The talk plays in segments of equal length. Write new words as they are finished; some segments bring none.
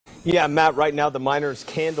Yeah, Matt, right now the miner's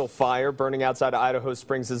candle fire burning outside of Idaho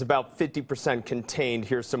Springs is about 50% contained.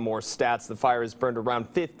 Here's some more stats. The fire has burned around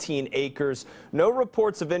 15 acres. No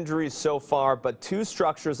reports of injuries so far, but 2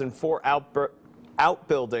 structures and 4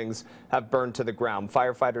 outbuildings have burned to the ground.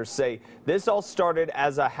 Firefighters say this all started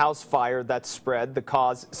as a house fire that spread. The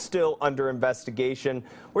cause still under investigation.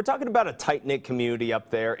 We're talking about a tight-knit community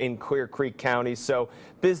up there in Clear Creek County, so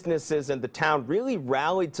businesses and the town really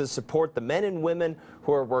rallied to support the men and women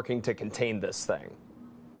who are working to contain this thing.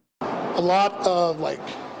 A lot of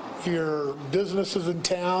your businesses in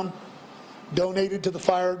town donated to the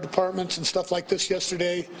fire departments and stuff like this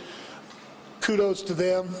yesterday. Kudos to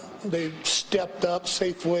them. They stepped up.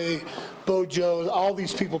 Safeway, Bojo's, all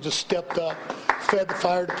these people just stepped up, fed the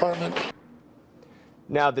fire department.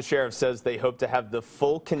 Now the sheriff says they hope to have the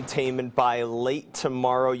full containment by late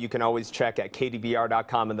tomorrow. You can always check at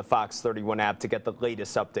KDVR.com and the Fox 31 app to get the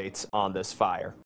latest updates on this fire.